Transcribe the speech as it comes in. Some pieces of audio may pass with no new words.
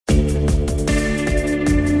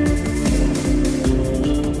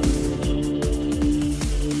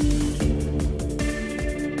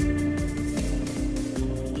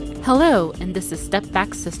Hello, and this is Step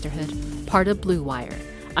Back Sisterhood, part of Blue Wire.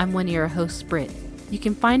 I'm one of your hosts, Britt. You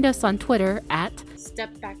can find us on Twitter at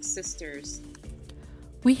Step Back Sisters.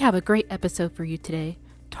 We have a great episode for you today.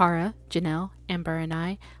 Tara, Janelle, Amber, and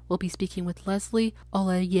I will be speaking with Leslie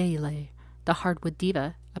Olayele, the hardwood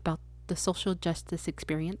diva, about the social justice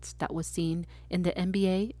experience that was seen in the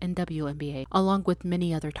NBA and WNBA, along with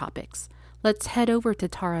many other topics. Let's head over to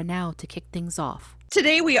Tara now to kick things off.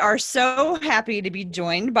 Today we are so happy to be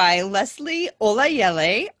joined by Leslie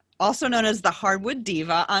Olayele, also known as the Hardwood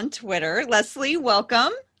Diva on Twitter. Leslie,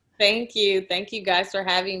 welcome. Thank you. Thank you guys for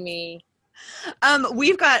having me.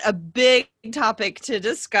 We've got a big topic to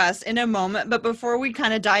discuss in a moment, but before we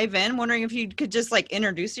kind of dive in, wondering if you could just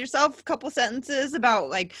introduce yourself, a couple sentences about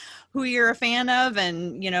who you're a fan of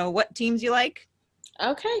and, what teams you like.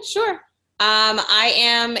 Okay, sure. I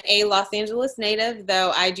am a Los Angeles native,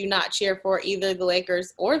 though I do not cheer for either the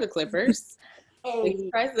Lakers or the Clippers. Big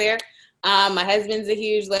surprise there. My husband's a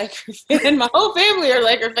huge Laker fan. My whole family are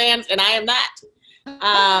Laker fans, and I am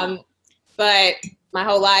not. But my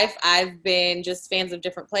whole life, I've been just fans of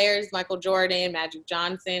different players: Michael Jordan, Magic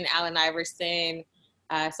Johnson, Allen Iverson.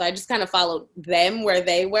 So I just kind of followed them where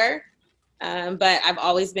they were. But I've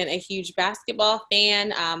always been a huge basketball fan.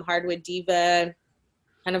 Hardwood Diva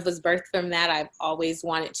kind of was birthed from that. I've always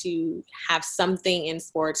wanted to have something in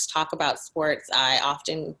sports, talk about sports. I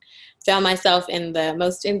often found myself in the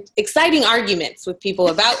most exciting arguments with people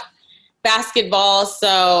about basketball.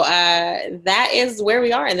 So that is where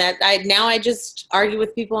we are. And now I just argue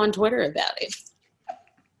with people on Twitter about it.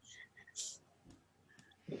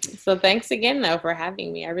 So thanks again, though, for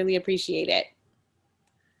having me. I really appreciate it.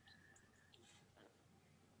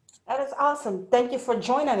 That is awesome. Thank you for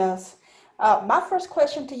joining us. My first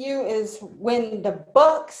question to you is, when the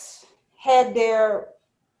Bucks had their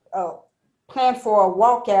plan for a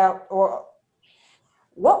walkout, or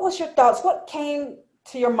what was your thoughts? What came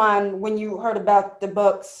to your mind when you heard about the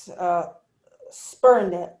Bucks spurring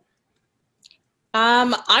that?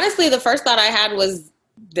 Honestly, the first thought I had was,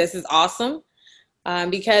 this is awesome.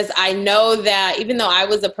 Because I know that even though I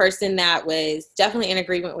was a person that was definitely in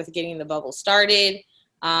agreement with getting the bubble started,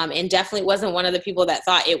 and definitely wasn't one of the people that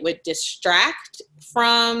thought it would distract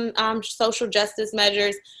from social justice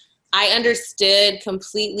measures, I understood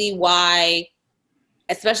completely why,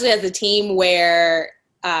 especially as a team where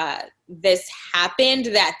this happened,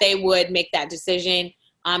 that they would make that decision,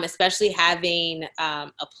 especially having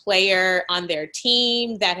a player on their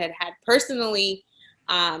team that had personally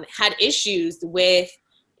had issues with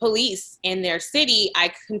police in their city.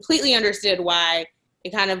 I completely understood why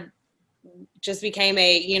it kind of just became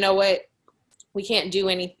you know what, we can't do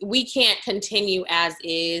anything. We can't continue as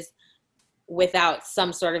is without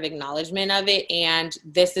some sort of acknowledgement of it. And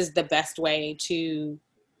this is the best way to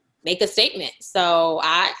make a statement. So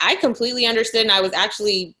I completely understood. And I was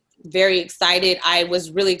actually very excited. I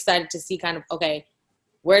was really excited to see kind of, okay,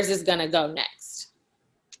 where's this going to go next?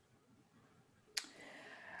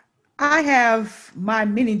 I have my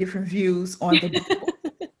many different views on the bubble.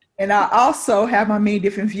 And I also have my many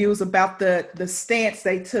different views about the stance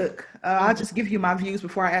they took. I'll just give you my views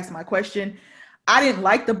before I ask my question. I didn't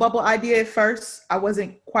like the bubble idea at first. I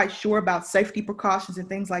wasn't quite sure about safety precautions and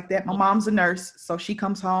things like that. My mom's a nurse, so she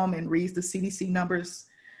comes home and reads the CDC numbers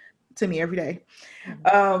to me every day.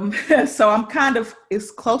 So I'm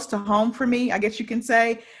it's close to home for me, I guess you can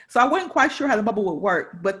say. So I wasn't quite sure how the bubble would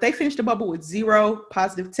work, but they finished the bubble with 0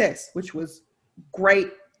 positive tests, which was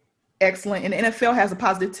great. Excellent. And the NFL has a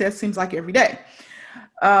positive test, seems like every day.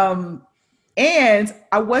 And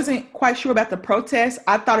I wasn't quite sure about the protest.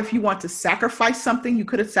 I thought if you want to sacrifice something, you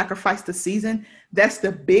could have sacrificed the season. That's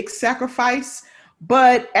the big sacrifice.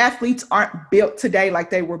 But athletes aren't built today like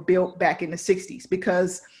they were built back in the 60s,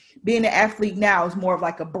 because being an athlete now is more of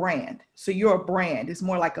like a brand. So you're a brand. It's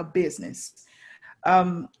more like a business.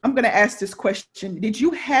 I'm going to ask this question. Did you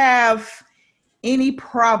have any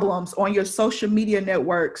problems on your social media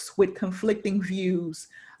networks with conflicting views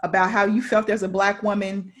about how you felt as a Black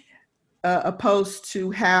woman, opposed to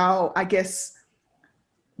how, I guess,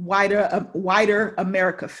 wider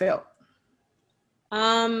America felt?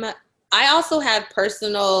 I also have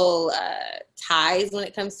personal ties when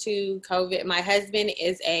it comes to COVID. My husband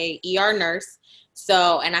is a ER nurse,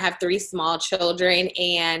 and I have 3 small children,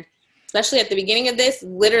 and especially at the beginning of this,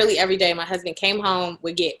 literally every day my husband came home,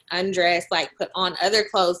 would get undressed, put on other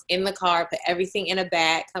clothes in the car, put everything in a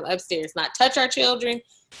bag, come upstairs, not touch our children,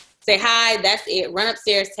 say hi, that's it, run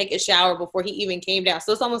upstairs, take a shower before he even came down.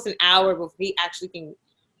 So it's almost an hour before he actually can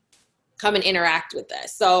come and interact with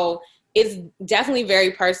us. So it's definitely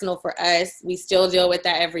very personal for us. We still deal with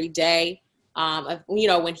that every day,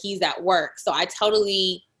 when he's at work. So I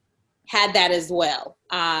totally had that as well,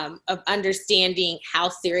 of understanding how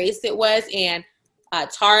serious it was. And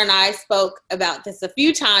Tara and I spoke about this a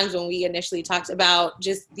few times when we initially talked about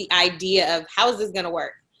just the idea of how is this going to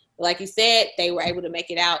work? Like you said, they were able to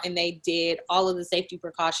make it out and they did all of the safety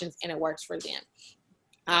precautions and it works for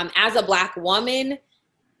them. As a Black woman,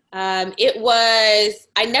 I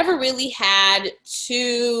never really had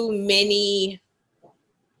too many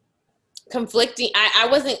conflicting, I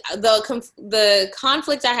wasn't, the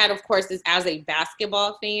conflict I had, of course, is as a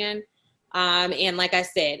basketball fan. And like I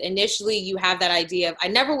said, initially you have that idea of, I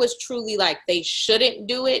never was truly like, they shouldn't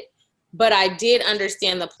do it, but I did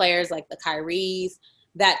understand the players like the Kyries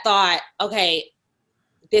that thought, okay,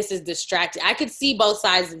 this is distracting. I could see both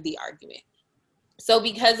sides of the argument. So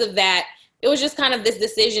because of that, it was just kind of this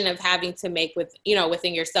decision of having to make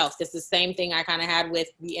within yourself. It's the same thing I kind of had with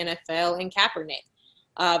the NFL and Kaepernick.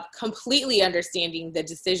 Completely understanding the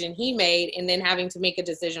decision he made and then having to make a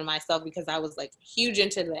decision myself because I was like huge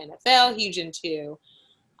into the NFL, huge into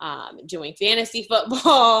doing fantasy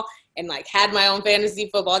football and like had my own fantasy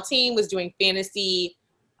football team, was doing fantasy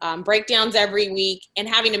breakdowns every week and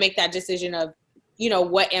having to make that decision of,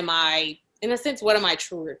 what am I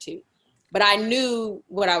truer to? But I knew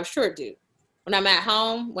what I was true to. When I'm at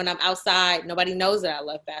home, when I'm outside, nobody knows that I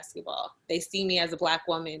love basketball. They see me as a Black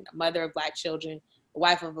woman, a mother of Black children, a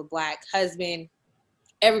wife of a Black husband,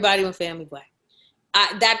 everybody in family Black.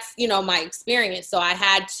 That's, my experience. So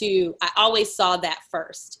I always saw that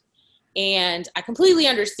first. And I completely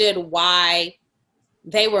understood why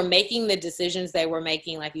they were making the decisions they were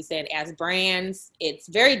making. Like you said, as brands, it's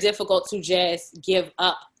very difficult to just give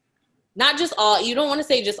up. Not just you don't want to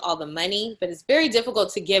say just all the money, but it's very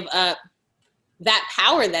difficult to give up that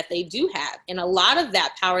power that they do have. And a lot of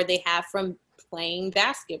that power they have from playing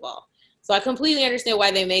basketball. So I completely understand why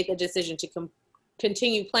they made the decision to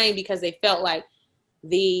continue playing, because they felt like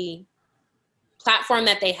the platform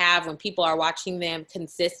that they have when people are watching them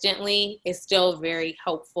consistently is still very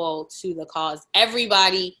helpful to the cause.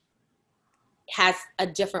 Everybody has a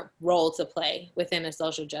different role to play within a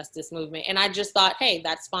social justice movement. And I just thought, hey,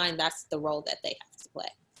 that's fine. That's the role that they have to play.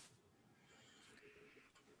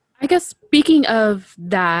 I guess speaking of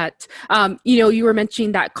that, you were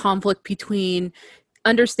mentioning that conflict between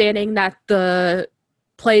understanding that the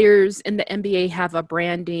players in the NBA have a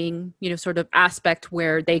branding, sort of aspect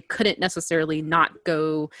where they couldn't necessarily not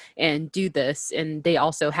go and do this. And they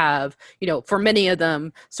also have, for many of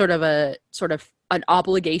them, sort of an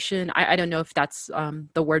obligation. I don't know if that's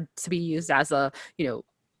the word to be used as the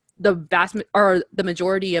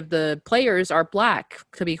majority of the players are Black,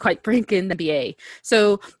 to be quite frank, in the NBA.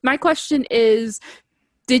 So my question is,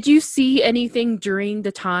 did you see anything during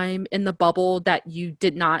the time in the bubble that you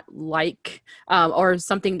did not like, or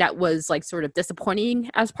something that was like sort of disappointing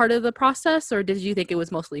as part of the process, or did you think it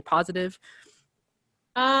was mostly positive?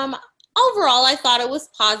 Overall, I thought it was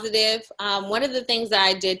positive. One of the things that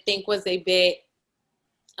I did think was a bit,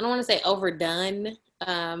 I don't want to say overdone,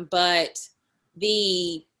 but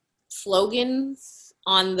the slogans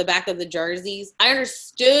on the back of the jerseys, I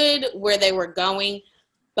understood where they were going,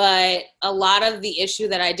 but a lot of the issue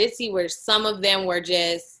that I did see were some of them were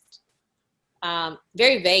just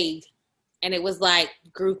very vague. And it was like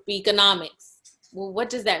group economics. Well, what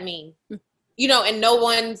does that mean? And no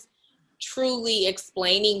one's truly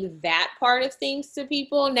explaining that part of things to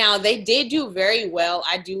people. Now, they did do very well.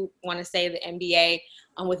 I do want to say the NBA,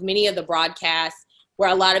 with many of the broadcasts, where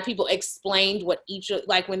a lot of people explained what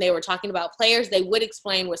like when they were talking about players, they would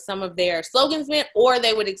explain what some of their slogans meant, or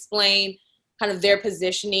they would explain kind of their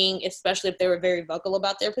positioning, especially if they were very vocal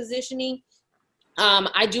about their positioning.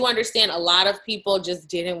 I do understand a lot of people just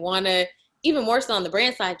didn't want to, even more so on the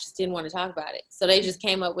brand side, just didn't want to talk about it. So they just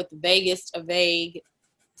came up with the vaguest of vague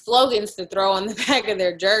slogans to throw on the back of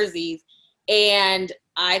their jerseys. And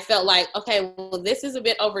I felt like, okay, well, this is a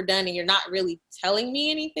bit overdone and you're not really telling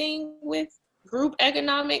me anything with group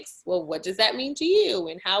economics. Well, what does that mean to you?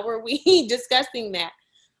 And how were we discussing that?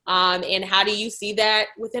 And how do you see that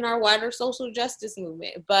within our wider social justice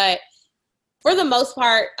movement? But for the most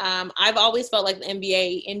part, I've always felt like the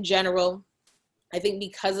NBA in general, I think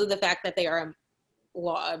because of the fact that they are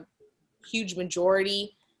a huge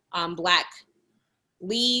majority Black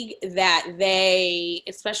league, that they,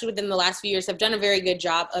 especially within the last few years, have done a very good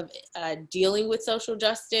job of dealing with social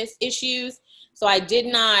justice issues. So I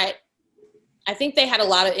think they had a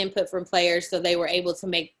lot of input from players, so they were able to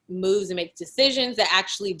make moves and make decisions that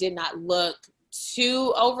actually did not look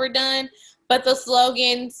too overdone. But the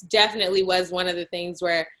slogans definitely was one of the things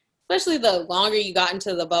where, especially the longer you got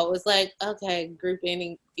into the boat, was like, okay, group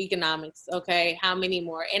economics, okay, how many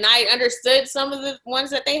more? And I understood some of the ones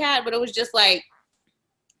that they had, but it was just like,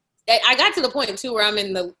 I got to the point too where I'm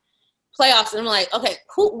in the playoffs and I'm like, okay,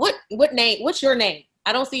 what name? What's your name?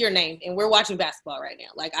 I don't see your name, and we're watching basketball right now.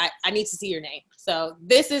 Like, I need to see your name. So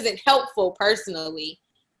this isn't helpful personally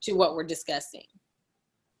to what we're discussing.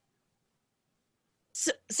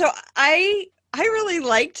 So I really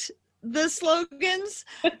liked the slogans.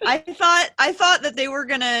 I thought that they were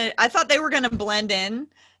gonna blend in,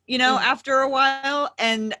 after a while,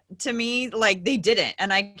 and to me, like, they didn't,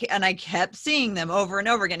 and I kept seeing them over and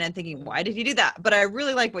over again and thinking, why did you do that? But I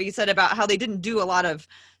really like what you said about how they didn't do a lot of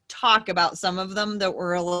talk about some of them that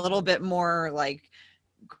were a little bit more like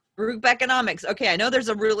group economics. Okay, I know there's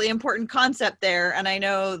a really important concept there, and I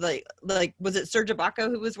know like was it Serge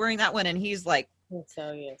Ibaka who was wearing that one, and he's like,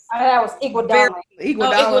 so yes, that was Iguodala.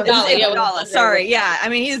 Iguodala. Sorry, yeah. I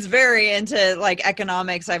mean, he's very into like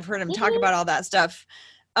economics. I've heard him talk about all that stuff.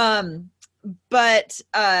 But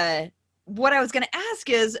what I was going to ask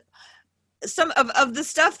is some of the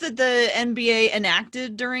stuff that the NBA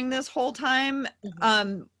enacted during this whole time.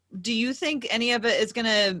 Do you think any of it is going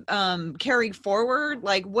to carry forward?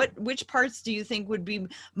 Like, which parts do you think would be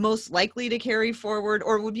most likely to carry forward,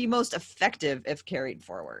 or would be most effective if carried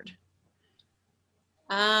forward?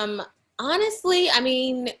 Honestly, I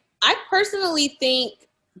mean, I personally think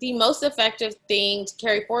the most effective thing to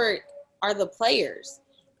carry forward are the players.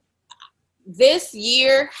 This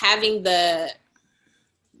year, having the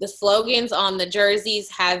slogans on the jerseys,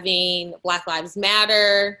 having Black Lives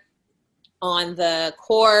Matter on the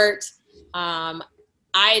court,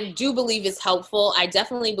 I do believe is helpful. I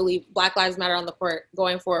definitely believe Black Lives Matter on the court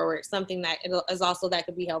going forward, something that is also that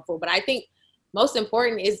could be helpful. But I think most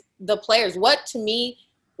important is the players. What to me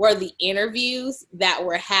were the interviews that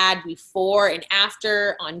were had before and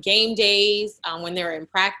after on game days, when they were in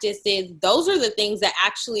practices. Those are the things that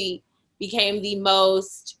actually became the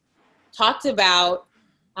most talked about,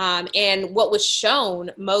 and what was shown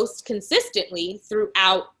most consistently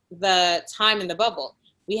throughout the time in the bubble.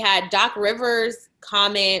 We had Doc Rivers'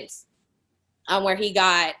 comments where he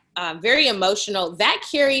got very emotional. That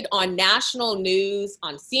carried on national news,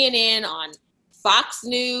 on CNN, on Fox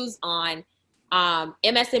News, on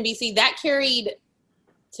MSNBC. That carried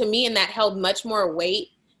to me, and that held much more weight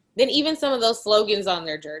than even some of those slogans on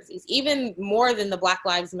their jerseys, even more than the Black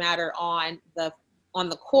Lives Matter on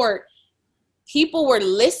the court. People were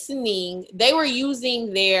listening. They were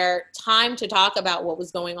using their time to talk about what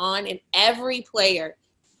was going on, and every player,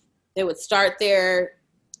 they would start their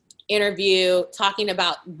interview talking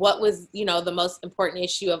about what was, the most important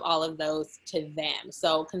issue of all of those to them.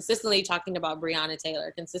 So consistently talking about Breonna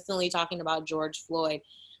Taylor, consistently talking about George Floyd.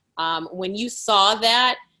 When you saw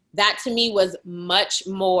that to me was much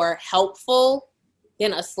more helpful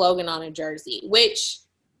than a slogan on a jersey, which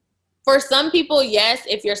for some people, yes,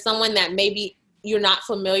 if you're someone that maybe you're not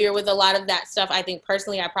familiar with a lot of that stuff, I think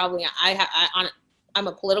personally, I'm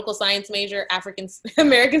a political science major, African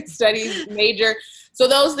American studies major. So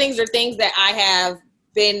those things are things that I have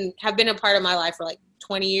been a part of my life for like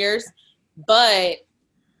 20 years. But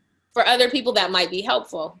for other people, that might be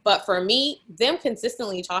helpful. But for me, them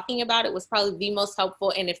consistently talking about it was probably the most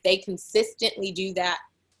helpful. And if they consistently do that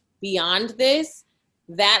beyond this,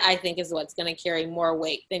 that I think is what's going to carry more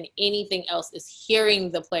weight than anything else, is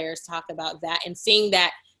hearing the players talk about that and seeing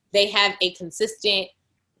that they have a consistent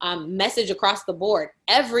message across the board.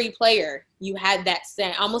 Every player, you had that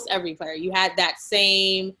same, almost every player, you had that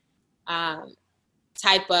same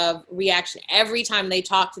type of reaction. Every time they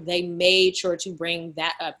talked, they made sure to bring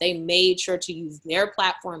that up. They made sure to use their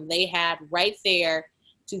platform they had right there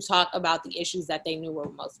to talk about the issues that they knew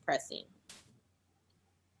were most pressing.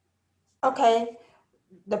 Okay,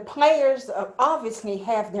 the players obviously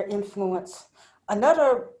have their influence.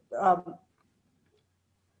 Another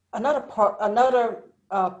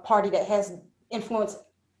party that has influence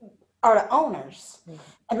are the owners. Mm-hmm.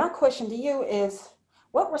 And my question to you is,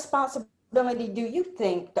 what responsibility do you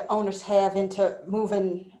think the owners have into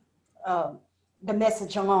moving the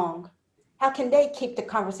message along? How can they keep the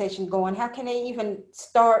conversation going? How can they even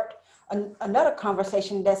start another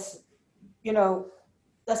conversation that's more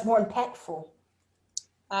impactful?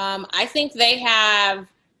 I think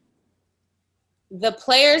the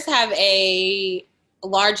players have a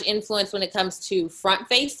large influence when it comes to front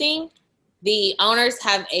facing. The owners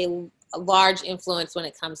have a large influence when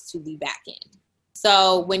it comes to the back end.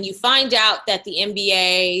 So when you find out that the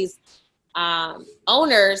NBA's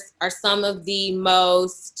owners are some of the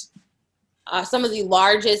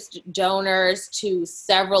largest donors to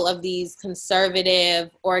several of these conservative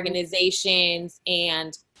organizations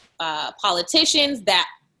and politicians that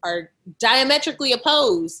are diametrically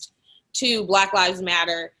opposed to Black Lives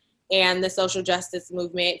Matter, and the social justice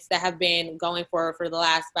movements that have been going for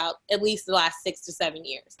at least the last 6 to 7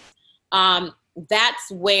 years.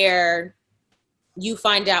 That's where you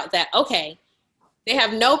find out that, okay, they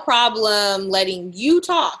have no problem letting you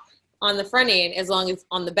talk on the front end as long as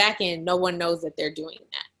on the back end, no one knows that they're doing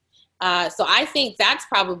that. So I think that's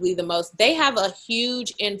probably they have a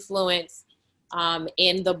huge influence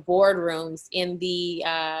in the boardrooms, in the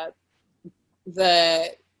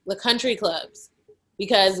country clubs,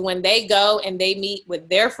 because when they go and they meet with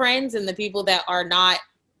their friends and the people that are not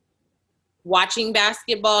watching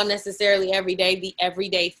basketball necessarily every day, the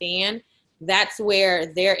everyday fan, that's where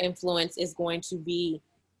their influence is going to be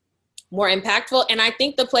more impactful. And I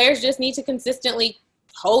think the players just need to consistently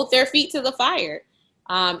hold their feet to the fire.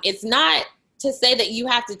 It's not to say that you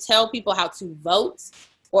have to tell people how to vote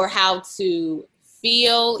or how to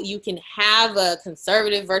feel. You can have a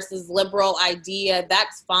conservative versus liberal idea.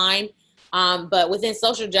 That's fine. But within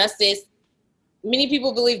social justice, many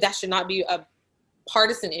people believe that should not be a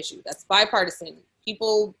partisan issue. That's bipartisan.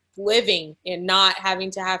 People living and not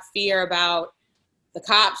having to have fear about the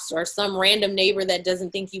cops or some random neighbor that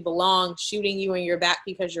doesn't think you belong shooting you in your back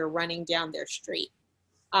because you're running down their street.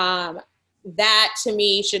 That to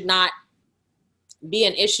me should not be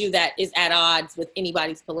an issue that is at odds with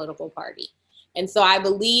anybody's political party. And so I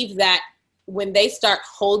believe that when they start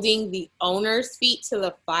holding the owners' feet to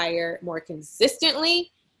the fire more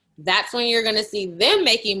consistently, that's when you're going to see them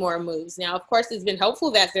making more moves. Now, of course, it's been helpful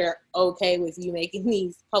that they're okay with you making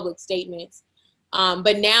these public statements.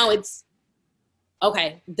 But now it's,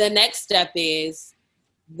 okay, the next step is,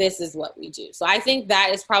 this is what we do. So I think that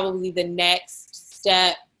is probably the next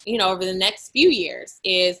step, over the next few years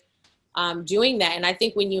is doing that. And I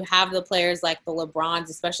think when you have the players like the LeBrons,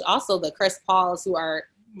 especially also the Chris Pauls, who are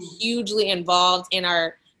hugely involved and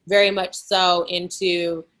are very much so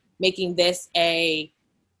into making this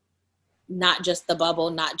not just the bubble,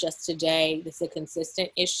 not just today, this is a consistent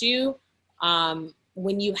issue.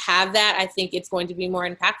 When you have that, I think it's going to be more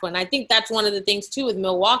impactful. And I think that's one of the things too with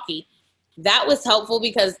Milwaukee. That was helpful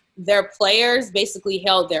because their players basically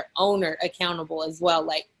held their owner accountable as well.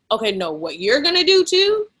 Like, okay, no, what you're going to do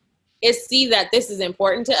too is see that this is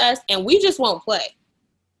important to us and we just won't play.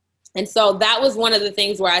 And so that was one of the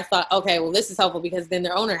things where I thought, okay, well, this is helpful because then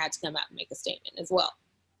their owner had to come out and make a statement as well.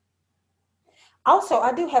 Also,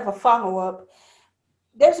 I do have a follow-up.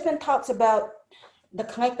 There's been talks about the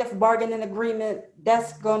collective bargaining agreement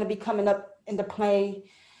that's going to be coming up into play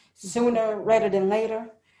sooner rather than later.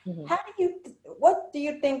 Mm-hmm. What do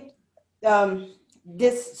you think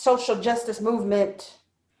this social justice movement,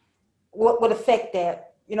 what would affect that,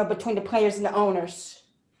 between the players and the owners?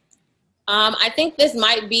 I think this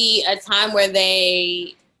might be a time where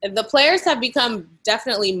the players have become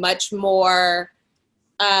definitely much more,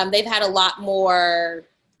 they've had a lot more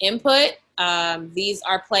input. These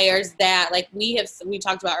are players that, like we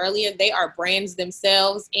talked about earlier, they are brands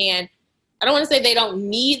themselves. And I don't want to say they don't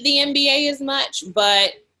need the NBA as much,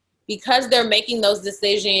 but because they're making those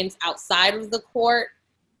decisions outside of the court,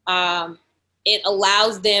 it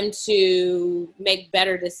allows them to make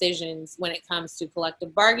better decisions when it comes to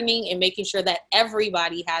collective bargaining and making sure that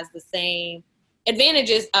everybody has the same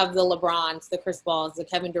advantages of the LeBrons, the Chris Pauls, the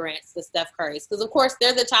Kevin Durants, the Steph Currys. Because, of course,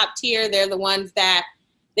 they're the top tier. They're the ones that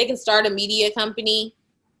they can start a media company.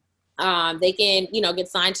 They can, get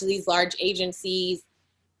signed to these large agencies.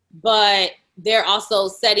 But they're also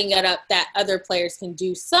setting it up that other players can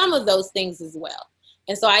do some of those things as well.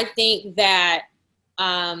 And so I think that,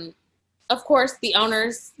 of course, the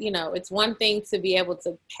owners, it's one thing to be able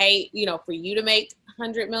to pay, for you to make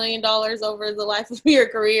 $100 million over the life of your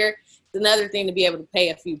career. It's another thing to be able to pay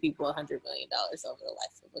a few people $100 million over the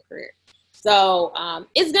life of a career. So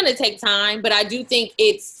it's going to take time, but I do think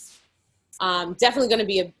it's definitely going to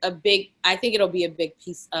be I think it'll be a big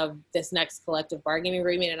piece of this next collective bargaining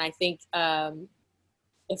agreement. And I think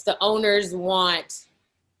if the owners want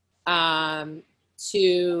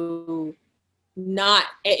to not,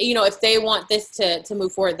 if they want this to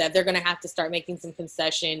move forward, that they're going to have to start making some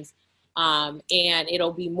concessions. And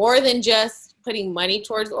it'll be more than just putting money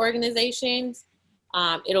towards organizations.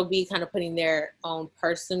 It'll be kind of putting their own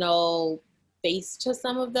personal face to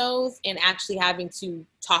some of those and actually having to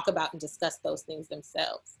talk about and discuss those things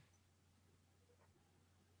themselves.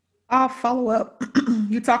 I'll follow up.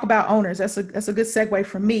 You talk about owners. That's a good segue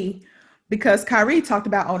for me, because Kyrie talked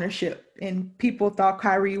about ownership and people thought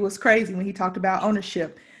Kyrie was crazy when he talked about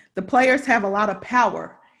ownership. The players have a lot of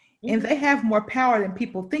power, and they have more power than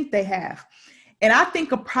people think they have. And I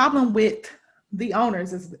think a problem with the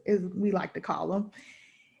owners, as we like to call them,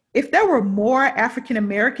 if there were more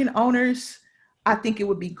African-American owners, I think it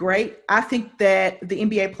would be great. I think that the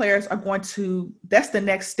NBA players are that's the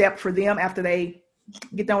next step for them after they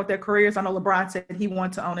get done with their careers. I know LeBron said he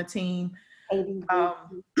wanted to own a team. And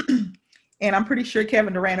I'm pretty sure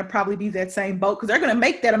Kevin Durant will probably be that same boat because they're going to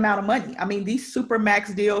make that amount of money. I mean, these super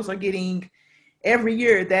max deals are getting every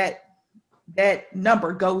year that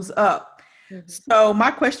number goes up. Mm-hmm. So my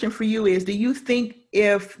question for you is, do you think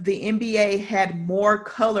if the NBA had more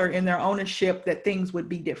color in their ownership that things would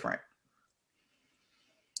be different?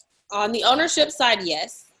 On the ownership side,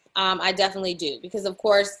 yes, I definitely do. Because, of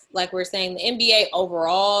course, like we're saying, the NBA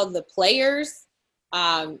overall, the players,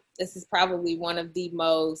 this is probably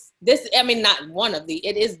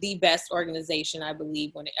it is the best organization, I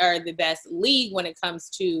believe, or the best league when it comes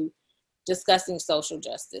to discussing social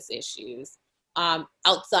justice issues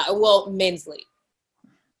men's league.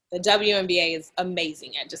 The WNBA is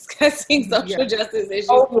amazing at discussing social justice issues.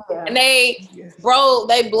 And they blow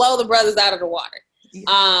the brothers out of the water.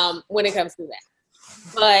 When it comes to that.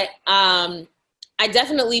 But I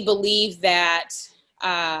definitely believe that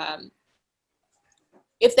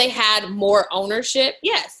if they had more ownership,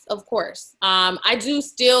 yes, of course. I do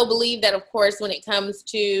still believe that, of course, when it comes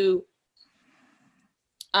to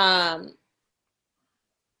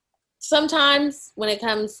sometimes when it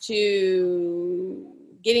comes to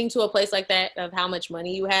getting to a place like that of how much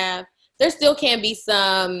money you have, there still can be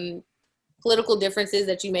some political differences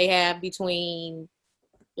that you may have between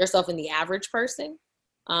yourself and the average person.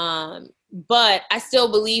 But I still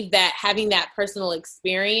believe that having that personal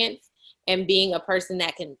experience and being a person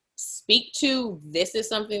that can speak to, this is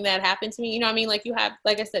something that happened to me. You know what I mean? Like you have,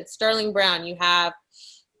 like I said, Sterling Brown, you have,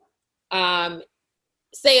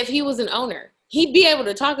 say if he was an owner, he'd be able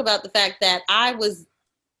to talk about the fact that I was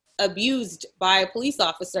abused by a police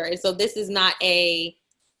officer. And so this is not a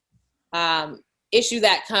issue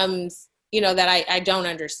that comes, that I don't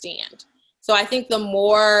understand. So I think the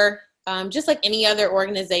more, just like any other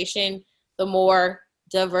organization, the more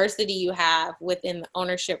diversity you have within the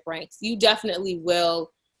ownership ranks, you definitely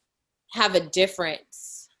will have a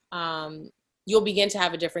difference. You'll begin to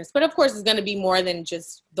have a difference. But of course, it's going to be more than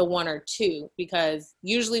just the one or two, because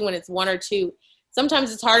usually when it's one or two,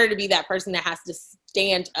 sometimes it's harder to be that person that has to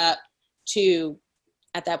stand up to,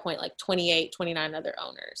 at that point, like 28, 29 other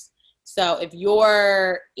owners. So if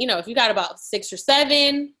if you got about 6 or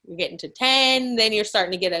 7, you're getting to 10, then you're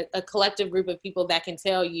starting to get a collective group of people that can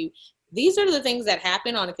tell you, these are the things that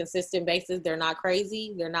happen on a consistent basis. They're not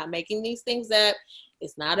crazy. They're not making these things up.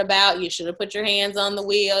 It's not about, you should have put your hands on the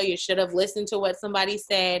wheel. You should have listened to what somebody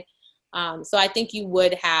said. So I think you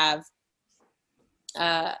would have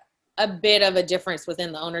a bit of a difference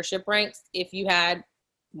within the ownership ranks if you had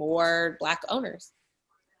more Black owners.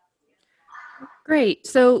 Great.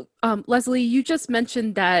 So, Leslie, you just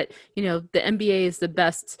mentioned that, the NBA is the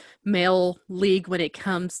best male league when it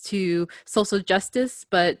comes to social justice,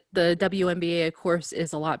 but the WNBA, of course,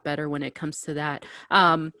 is a lot better when it comes to that.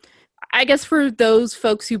 I guess for those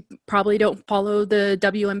folks who probably don't follow the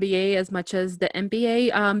WNBA as much as the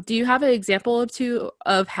NBA, do you have an example or two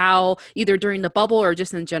of how either during the bubble or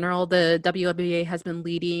just in general, the WNBA has been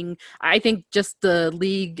leading, I think just the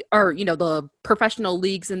league or, the professional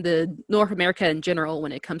leagues in the North America in general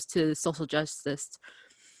when it comes to social justice?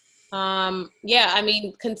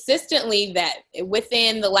 Consistently that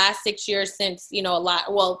within the last 6 years since,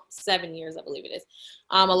 7 years, I believe it is.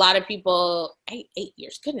 A lot of people, 8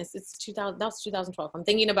 years, goodness, that was 2012. I'm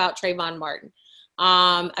thinking about Trayvon Martin.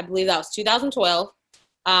 I believe that was 2012.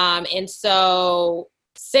 And so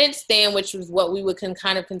since then, which was what we would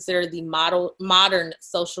kind of consider the modern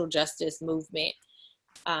social justice movement,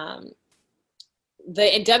 the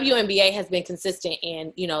WNBA has been consistent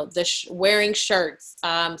in, wearing shirts,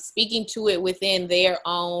 speaking to it within their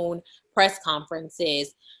own press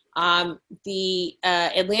conferences. The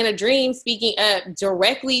Atlanta Dream speaking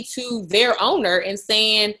directly to their owner and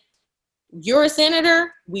saying, you're a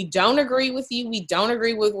senator. We don't agree with you. We don't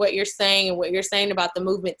agree with what you're saying and what you're saying about the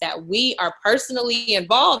movement that we are personally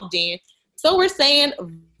involved in. So we're saying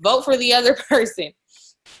vote for the other person.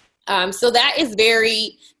 So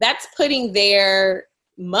that's putting their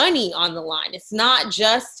money on the line. It's not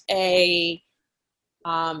just I'm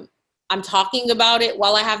talking about it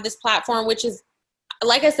while I have this platform, which is,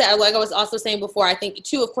 like I said, like I was also saying before, I think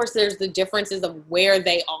too, of course, there's the differences of where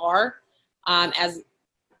they are as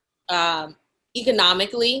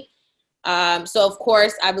economically. So of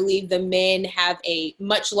course, I believe the men have a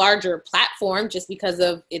much larger platform just because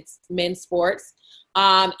of its men's sports.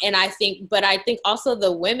 And I think also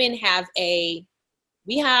the women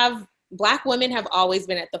Black women have always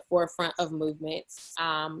been at the forefront of movements,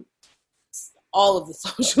 all of the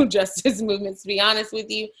social justice movements, to be honest with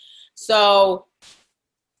you. So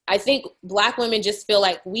I think Black women just feel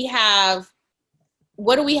like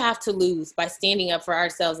what do we have to lose by standing up for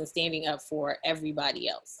ourselves and standing up for everybody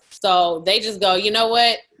else? So they just go, you know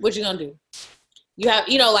what you gonna do? You have,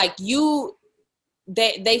 like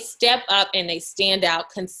they step up and they stand out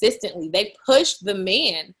consistently. They push the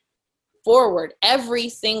man forward every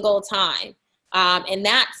single time. And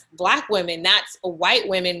that's Black women, that's white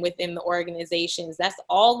women within the organizations, that's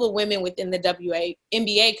all the women within the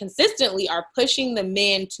WNBA consistently are pushing the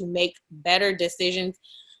men to make better decisions.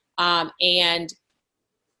 And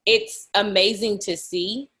it's amazing to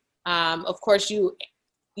see. Of course, you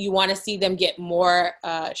want to see them get more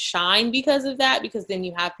shine because of that, because then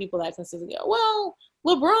you have people that consistently go, well,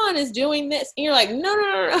 LeBron is doing this. And you're like,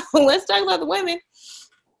 no. Let's talk about the women.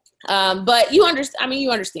 But you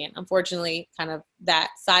understand, unfortunately, kind of that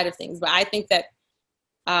side of things. But I think that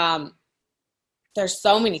there's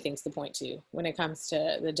so many things to point to when it comes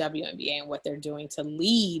to the WNBA and what they're doing to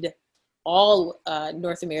lead all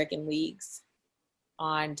North American leagues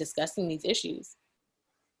on discussing these issues.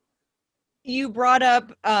 You brought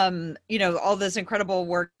up, all this incredible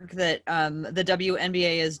work that the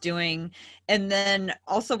WNBA is doing. And then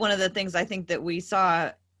also one of the things I think that we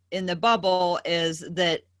saw in the bubble is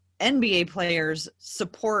that NBA players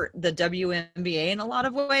support the WNBA in a lot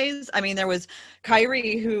of ways. I mean, there was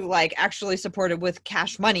Kyrie who actually supported with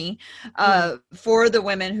cash money for the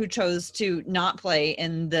women who chose to not play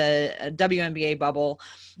in the WNBA bubble.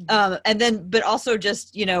 But also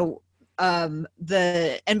just, the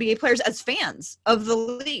NBA players as fans of the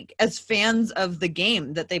league, as fans of the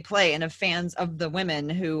game that they play, and as fans of the women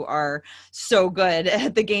who are so good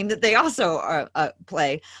at the game that they also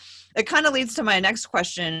play. It kind of leads to my next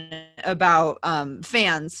question about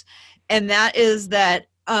fans. And that is that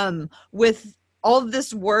with all of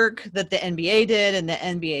this work that the NBA did and the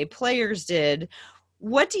NBA players did,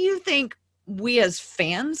 what do you think we as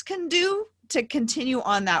fans can do to continue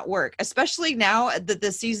on that work, especially now that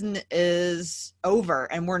the season is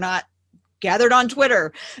over and we're not gathered on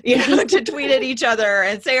Twitter, to tweet at each other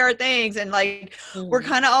and say our things. And we're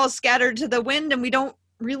kind of all scattered to the wind and we don't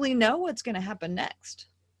really know what's going to happen next.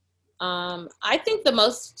 I think the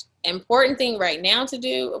most important thing right now to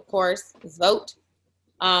do, of course, is vote.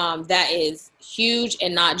 That is huge,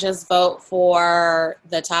 and not just vote for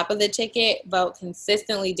the top of the ticket, vote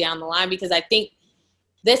consistently down the line, because I think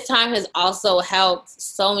this time has also helped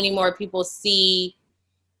so many more people see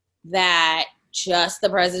that just the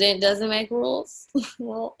president doesn't make rules.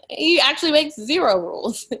 Well, he actually makes 0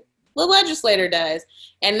 rules. The legislator does.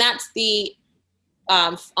 And that's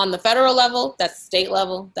on the federal level, that's state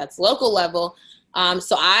level, that's local level.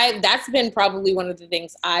 That's been probably one of the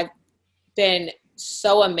things I've been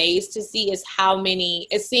so amazed to see is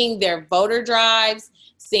seeing their voter drives,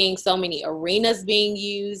 seeing so many arenas being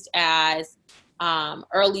used as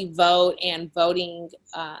early vote and voting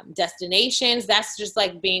destinations. That's just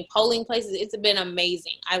being polling places. It's been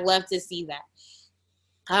amazing. I love to see that.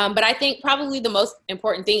 But I think probably the most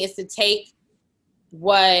important thing is to take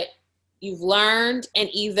what you've learned and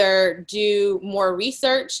either do more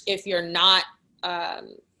research if you're not,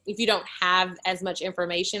 if you don't have as much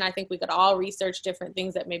information. I think we could all research different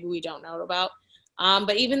things that maybe we don't know about.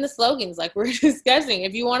 But even the slogans, like we're discussing,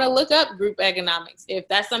 if you want to look up group economics, if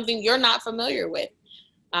that's something you're not familiar with,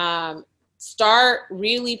 start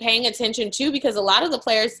really paying attention to, because a lot of the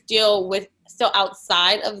players still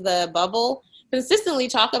outside of the bubble consistently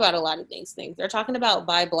talk about a lot of these things. They're talking about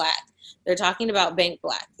Buy Black. They're talking about Bank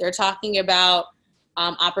Black. They're talking about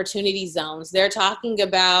opportunity zones. They're talking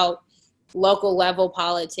about local level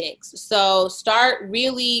politics. So start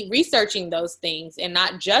really researching those things and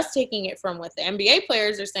not just taking it from what the NBA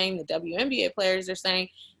players are saying, the WNBA players are saying.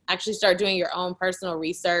 Actually start doing your own personal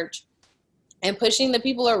research and pushing the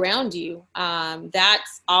people around you.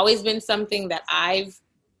 That's always been something that I've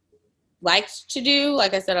liked to do.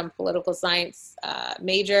 Like I said, I'm a political science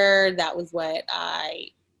major. That was what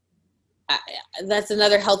that's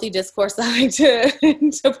another healthy discourse I like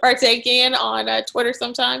to partake in on Twitter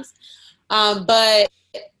sometimes. But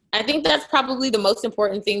I think that's probably the most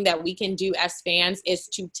important thing that we can do as fans, is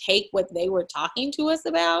to take what they were talking to us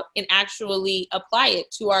about and actually apply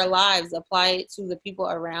it to our lives, apply it to the people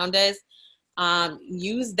around us.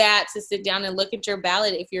 Use that to sit down and look at your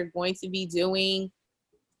ballot if you're going to be doing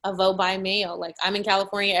a vote by mail. Like, I'm in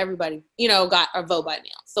California, everybody, got a vote by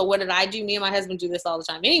mail. So what did I do? Me and my husband do this all the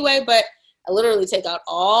time anyway, but I literally take out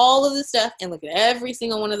all of the stuff and look at every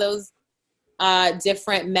single one of those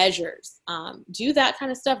different measures. Do that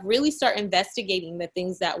kind of stuff. Really start investigating the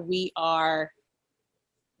things that are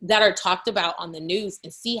talked about on the news,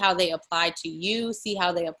 and see how they apply to you, see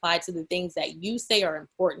how they apply to the things that you say are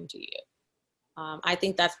important to you. I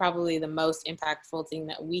think that's probably the most impactful thing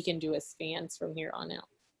that we can do as fans from here on out.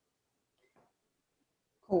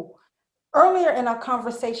 Cool. Earlier in our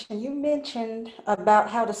conversation, you mentioned about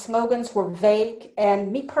how the slogans were vague,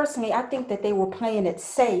 and me personally, I think that they were playing it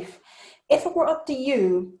safe. If it were up to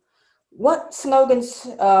you, what slogans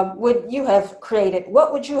would you have created?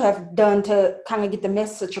 What would you have done to kind of get the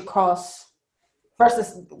message across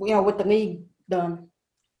versus, what the league done?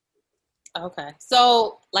 Okay.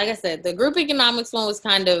 So, like I said, the group economics one was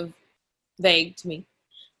kind of vague to me.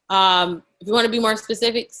 If you want to be more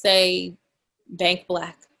specific, say bank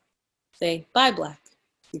black, say buy black,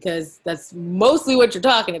 because that's mostly what you're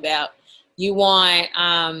talking about. You want,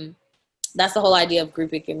 that's the whole idea of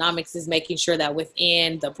group economics, is making sure that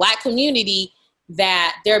within the Black community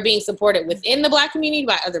that they're being supported within the Black community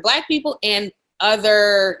by other Black people, and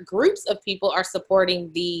other groups of people are supporting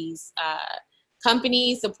these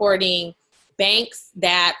companies, supporting banks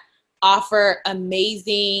that offer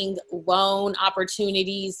amazing loan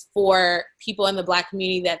opportunities for people in the Black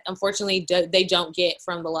community that unfortunately they don't get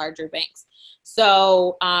from the larger banks.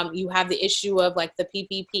 So you have the issue of like the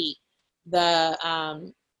PPP,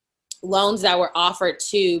 the loans that were offered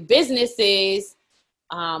to businesses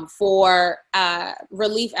for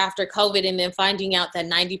relief after COVID, and then finding out that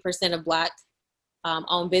 90% of Black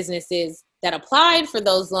owned businesses that applied for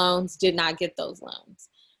those loans did not get those loans.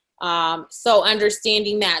 So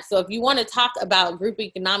understanding that. So if you want to talk about group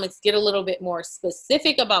economics, get a little bit more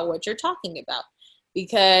specific about what you're talking about,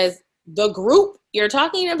 because the group you're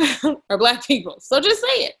talking about are Black people. So just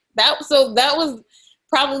say it. That was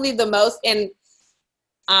probably the most. And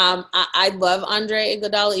I love Andre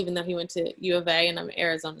Iguodala, even though he went to U of A and I'm an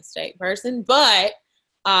Arizona State person. But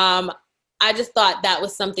I just thought that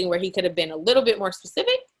was something where he could have been a little bit more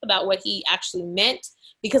specific about what he actually meant,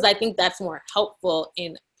 because I think that's more helpful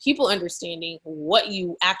in people understanding what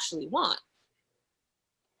you actually want.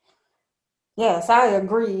 Yes, I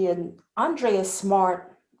agree. And Andre is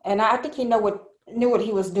smart, and I think he knew what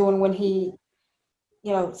he was doing when he,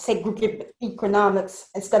 said group economics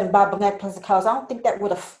instead of buy black plus the cause. I don't think that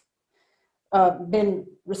would have been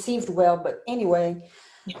received well. But anyway,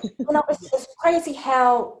 it's crazy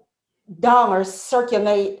how dollars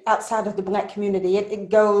circulate outside of the Black community. It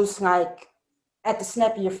goes like at the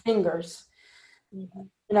snap of your fingers. Mm-hmm.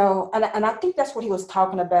 And I think that's what he was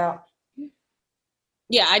talking about.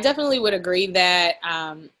 Yeah, I definitely would agree that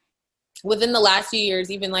within the last few years,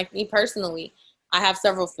 even like me personally, I have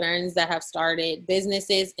several friends that have started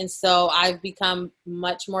businesses. And so I've become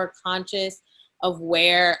much more conscious of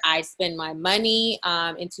where I spend my money.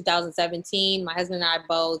 In 2017, my husband and I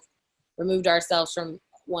both removed ourselves from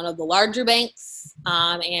one of the larger banks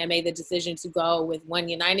and made the decision to go with One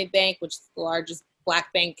United Bank, which is the largest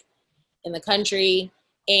Black bank in the country.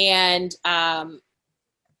 And I've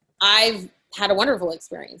had a wonderful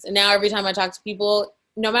experience. And now every time I talk to people,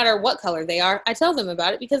 no matter what color they are, I tell them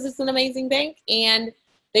about it, because it's an amazing bank and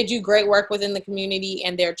they do great work within the community,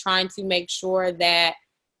 and they're trying to make sure that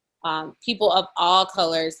people of all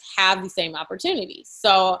colors have the same opportunities.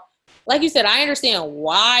 So like you said, I understand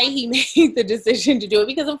why he made the decision to do it,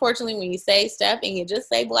 because unfortunately when you say Steph and you just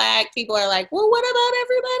say Black, people are like, well, what about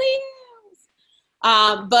everybody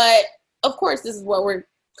else? But of course, this is what we're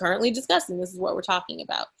currently discussing. This is what we're talking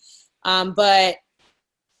about. But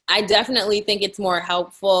I definitely think it's more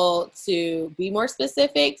helpful to be more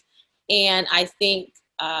specific. And I think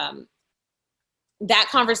that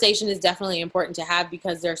conversation is definitely important to have,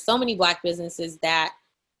 because there are so many Black businesses that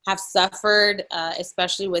have suffered,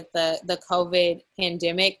 especially with the COVID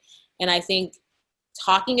pandemic. And I think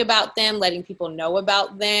talking about them, letting people know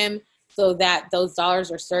about them so that those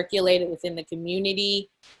dollars are circulated within the community,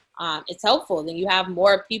 it's helpful. Then you have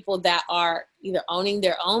more people that are either owning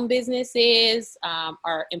their own businesses,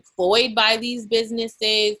 are employed by these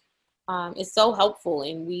businesses. It's so helpful.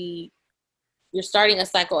 And you're starting a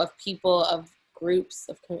cycle of people, of groups,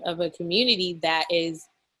 of a community that is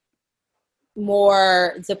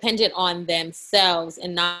more dependent on themselves,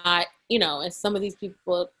 and not, as some of these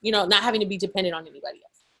people, not having to be dependent on anybody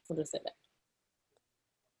else. I'll just say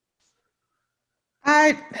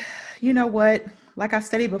that. You know what? Like I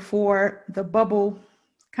stated before, the bubble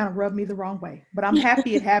kind of rubbed me the wrong way, but I'm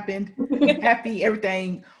happy it happened. I'm happy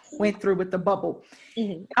everything went through with the bubble.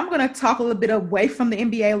 Mm-hmm. I'm going to talk a little bit away from the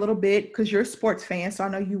NBA a little bit, because you're a sports fan, so I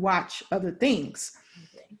know you watch other things.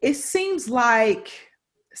 Okay. It seems like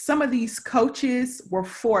some of these coaches were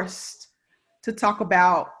forced to talk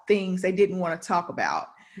about things they didn't want to talk about.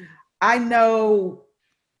 Mm-hmm. I know,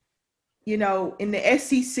 in the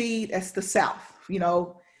SEC, that's the South,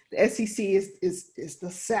 The SEC is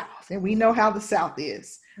the South, and we know how the South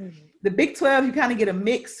is. Mm-hmm. The Big 12, you kind of get a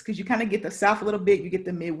mix because you kind of get the South a little bit. You get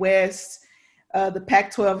the Midwest. The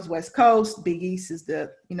Pac-12 is West Coast. Big East is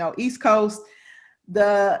the East Coast.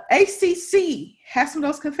 The ACC has some of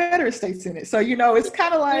those Confederate states in it, so it's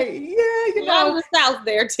kind of like a lot of the South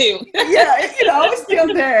there too. Yeah, it's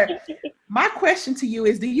still there. My question to you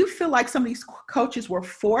is: do you feel like some of these coaches were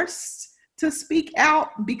forced to speak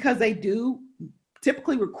out because they do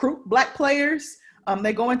typically recruit Black players?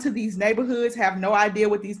 They go into these neighborhoods, have no idea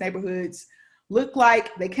what these neighborhoods look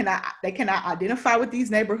like. They cannot identify with these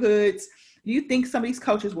neighborhoods. Do you think some of these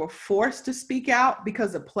coaches were forced to speak out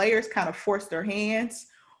because the players kind of forced their hands?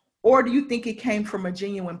 Or do you think it came from a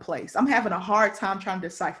genuine place? I'm having a hard time trying to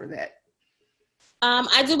decipher that.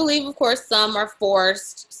 I do believe, of course, some are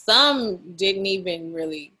forced. Some didn't even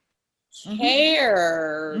really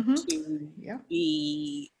care to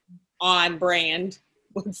be on brand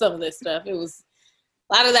with some of this stuff. It was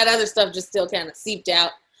a lot of that other stuff just still kind of seeped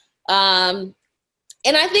out. And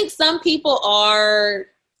I think some people are,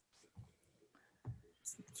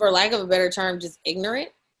 for lack of a better term, just ignorant,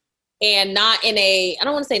 and not in I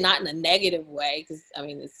don't want to say not in a negative way, because I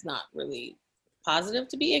mean, it's not really positive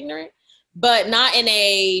to be ignorant, but not in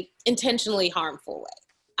a intentionally harmful way.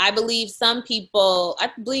 I believe some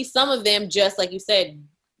of them, just like you said,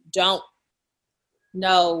 don't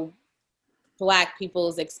know Black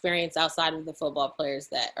people's experience outside of the football players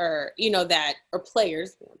that are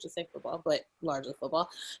players, we won't just say football, but largely football,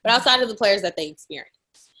 but outside of the players that they experience.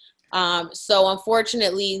 So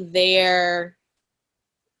unfortunately, their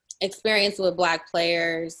experience with Black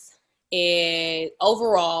players is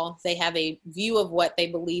overall, they have a view of what they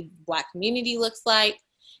believe Black community looks like.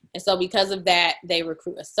 And so because of that, they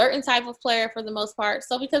recruit a certain type of player for the most part.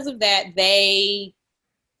 So because of that, they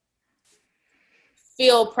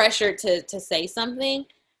feel pressured to say something.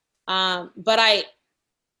 But I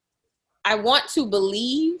want to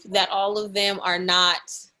believe that all of them are not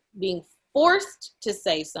being forced to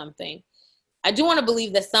say something. I do want to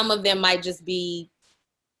believe that some of them might just be,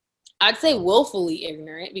 I'd say, willfully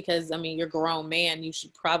ignorant, because I mean, you're a grown man, you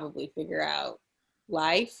should probably figure out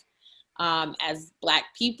life. As Black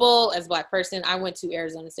people, as Black person, I went to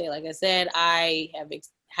Arizona State. Like I said, I have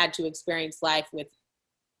had to experience life with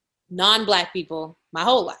non-Black people my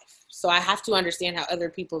whole life. So I have to understand how other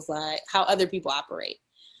people operate.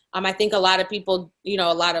 I think a lot of people,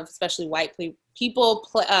 especially white people,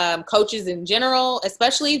 coaches in general,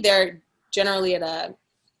 especially, they're generally at a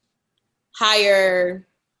higher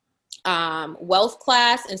wealth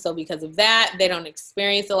class. And so because of that, they don't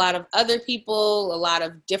experience a lot of other people, a lot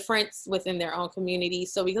of difference within their own community.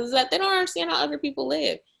 So because of that, they don't understand how other people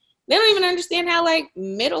live. They don't even understand how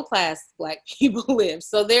middle class Black people live.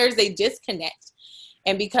 So there's a disconnect.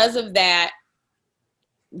 And because of that,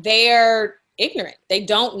 they're ignorant. They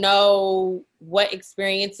don't know what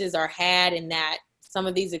experiences are had, and that some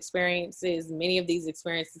of these experiences, many of these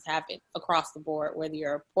experiences happen across the board, whether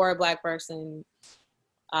you're a poor Black person,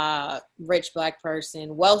 rich Black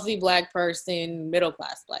person, wealthy Black person, middle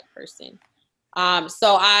class Black person.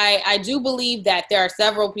 So I do believe that there are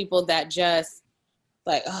several people that just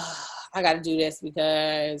I got to do this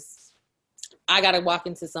because I got to walk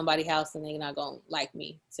into somebody's house and they're not going to like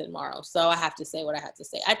me tomorrow. So I have to say what I have to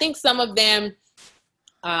say. I think some of them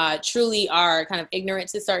truly are kind of ignorant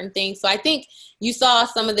to certain things. So I think you saw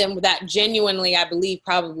some of them that genuinely, I believe,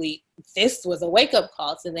 probably this was a wake-up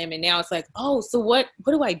call to them. And now it's like, oh, so what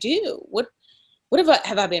do I do? What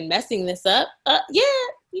have I been messing this up? Yeah,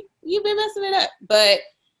 you've been messing it up. But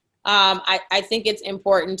I think it's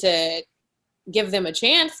important to give them a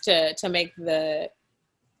chance to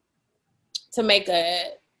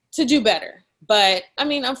do better. But I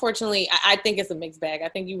mean, unfortunately, I think it's a mixed bag. I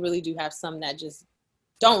think you really do have some that just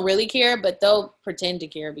don't really care, but they'll pretend to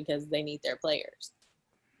care because they need their players.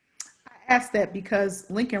 I asked that because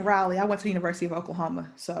Lincoln Riley, I went to the University of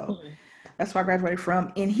Oklahoma, so that's where I graduated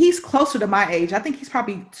from, and he's closer to my age. I think he's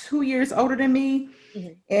probably 2 years older than me,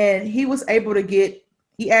 and he was able to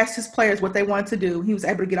he asked his players what they wanted to do. He was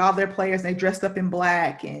able to get all their players, and they dressed up in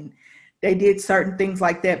Black, and they did certain things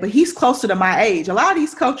like that. But he's closer to my age. A lot of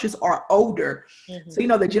these coaches are older, so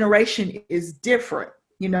the generation is different.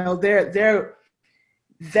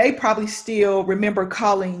 They probably still remember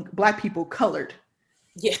calling Black people colored.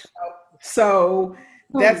 Yeah. So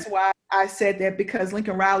that's why I said that, because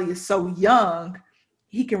Lincoln Riley is so young,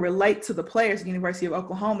 he can relate to the players at the University of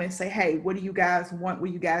Oklahoma and say, hey, what do you guys want? What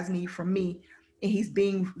do you guys need from me? And he's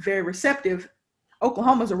being very receptive.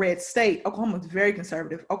 Oklahoma's a red state. Oklahoma's very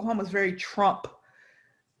conservative. Oklahoma's very Trump-like.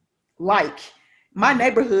 my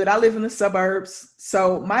neighborhood, I live in the suburbs.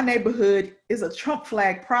 So my neighborhood is a Trump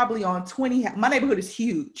flag probably on 20. My neighborhood is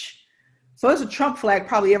huge. So there's a Trump flag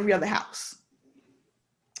probably every other house.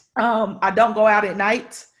 I don't go out at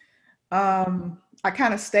night. I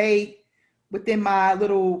kind of stay within my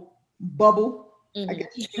little bubble, I guess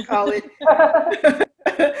you can call it,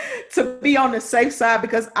 to be on the safe side,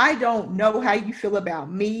 because I don't know how you feel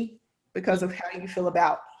about me because of how you feel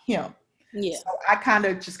about him. Yeah. So I kind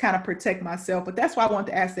of protect myself. But that's why I wanted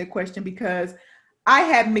to ask that question, because I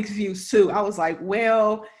had mixed views too. I was like,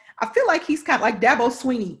 well, I feel like he's kind of like Dabo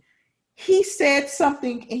Swinney. He said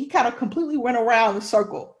something and he kind of completely went around the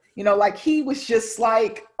circle. You know, like he was just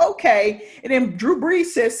like, okay. And then Drew Brees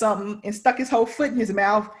said something and stuck his whole foot in his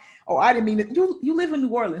mouth. Oh, I didn't mean it. You live in New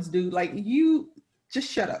Orleans, dude. Like, you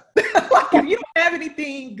just shut up. Like, if you don't have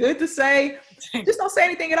anything good to say, just don't say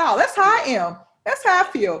anything at all. That's how I am. That's how I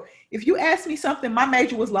feel. If you ask me something, my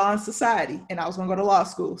major was law and society, and I was going to go to law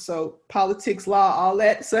school. So politics, law, all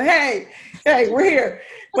that. So, hey, we're here.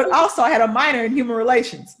 But also I had a minor in human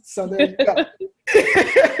relations. So there you go.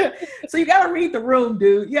 So you got to read the room,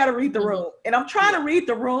 dude. You got to read the room. And I'm trying to read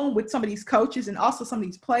the room with some of these coaches and also some of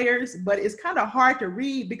these players, but it's kind of hard to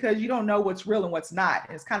read because you don't know what's real and what's not.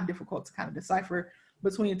 And it's kind of difficult to kind of decipher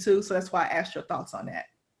between the two. So that's why I asked your thoughts on that.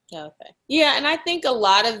 Okay. Yeah, and I think a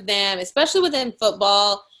lot of them, especially within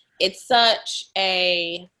football, it's such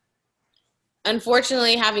a,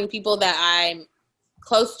 unfortunately, having people that I'm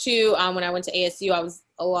close to. When I went to ASU,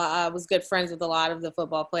 I was good friends with a lot of the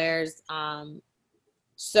football players.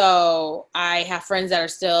 So I have friends that are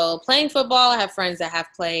still playing football. I have friends that have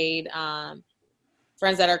played,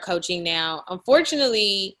 friends that are coaching now.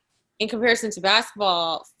 Unfortunately, in comparison to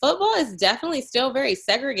basketball, football is definitely still very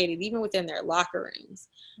segregated, even within their locker rooms.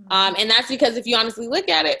 And that's because if you honestly look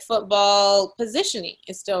at it, football positioning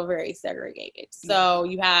is still very segregated. So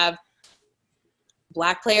you have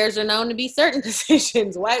Black players are known to be certain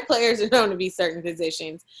positions. White players are known to be certain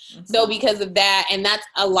positions. Mm-hmm. So because of that, and that's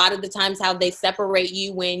a lot of the times how they separate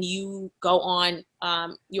you when you go on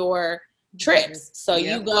your trips. So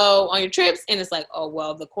you go on your trips and it's like, oh,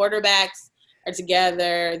 well, the quarterbacks are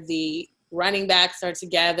together. The running backs are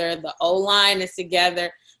together. The O-line is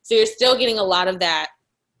together. So you're still getting a lot of that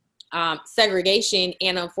segregation.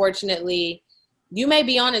 And unfortunately, you may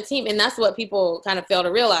be on a team, and that's what people kind of fail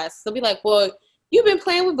to realize. They'll be like, well, you've been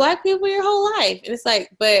playing with Black people your whole life. And it's like,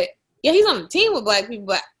 but yeah, he's on a team with Black people,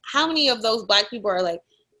 but how many of those Black people are like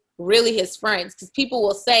really his friends? Because people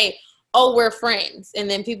will say, oh, we're friends. And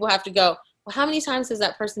then people have to go, well, how many times has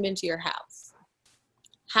that person been to your house?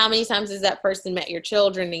 How many times has that person met your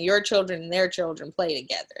children and your children and their children play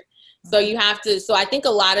together? So you have to, so I think a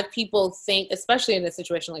lot of people think, especially in a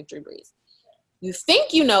situation like Drew Brees, you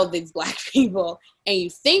think you know these Black people and you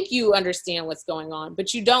think you understand what's going on,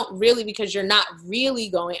 but you don't really, because you're not really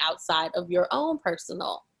going outside of your own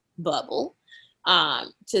personal bubble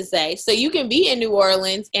to say. So you can be in New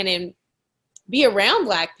Orleans and be around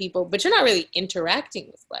Black people, but you're not really interacting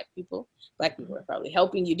with Black people. Black people are probably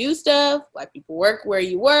helping you do stuff. Black people work where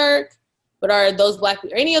you work. But are those Black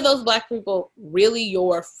people, any of those Black people really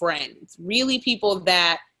your friends? Really people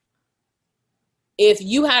that if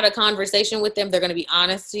you had a conversation with them, they're going to be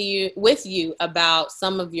honest with you about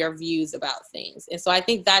some of your views about things. And so I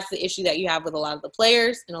think that's the issue that you have with a lot of the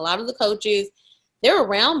players and a lot of the coaches. They're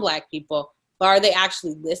around Black people, but are they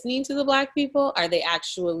actually listening to the Black people? Are they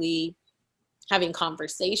actually having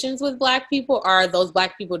conversations with Black people? Or are those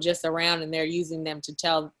Black people just around and they're using them to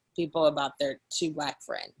tell people about their two Black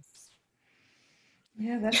friends?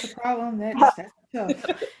 Yeah, that's the problem. That's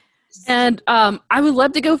tough. And I would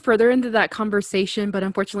love to go further into that conversation, but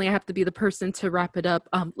unfortunately I have to be the person to wrap it up.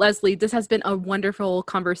 Leslie, this has been a wonderful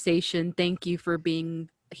conversation. Thank you for being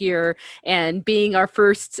here and being our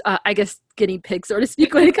first, guinea pig, so to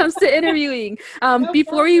speak, when it comes to interviewing.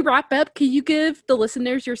 Before we wrap up, can you give the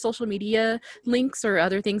listeners your social media links or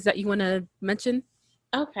other things that you want to mention?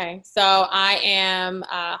 Okay, so I am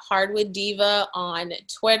Hardwood Diva on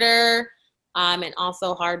Twitter. And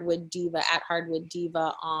also Hardwood Diva at Hardwood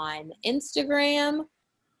Diva on Instagram.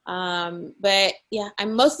 But yeah,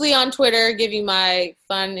 I'm mostly on Twitter giving my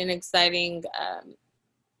fun and exciting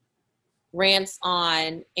rants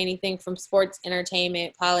on anything from sports,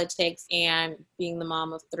 entertainment, politics, and being the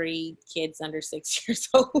mom of 3 kids under 6 years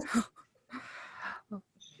old.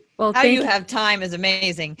 Well, how you have time is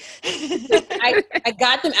amazing. I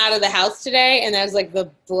got them out of the house today, and that was like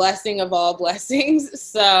the blessing of all blessings.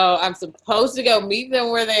 So I'm supposed to go meet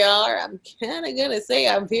them where they are. I'm kind of going to say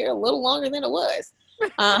I'm here a little longer than it was.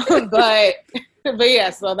 But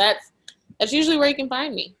yeah, so that's usually where you can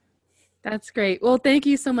find me. That's great. Well, thank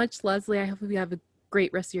you so much, Leslie. I hope you have a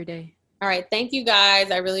great rest of your day. All right. Thank you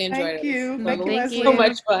guys. I really enjoyed Thank it. you. So- Thank you, Thank Leslie. So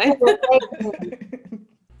much fun.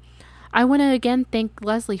 I want to again thank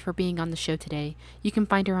Leslie for being on the show today. You can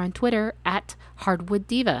find her on Twitter at Hardwood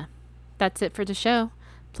Diva. That's it for the show.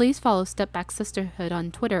 Please follow Step Back Sisterhood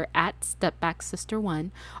on Twitter at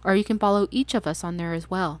StepBackSister1, or you can follow each of us on there as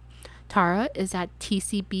well. Tara is at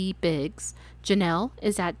TCB Biggs, Janelle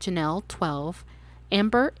is at Janelle12,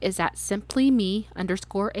 Amber is at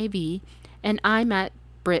SimplyMe_AV, and I'm at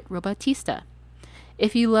Britt Robatista.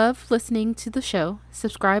 If you love listening to the show,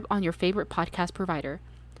 subscribe on your favorite podcast provider.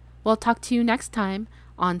 We'll talk to you next time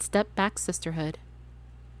on Step Back Sisterhood.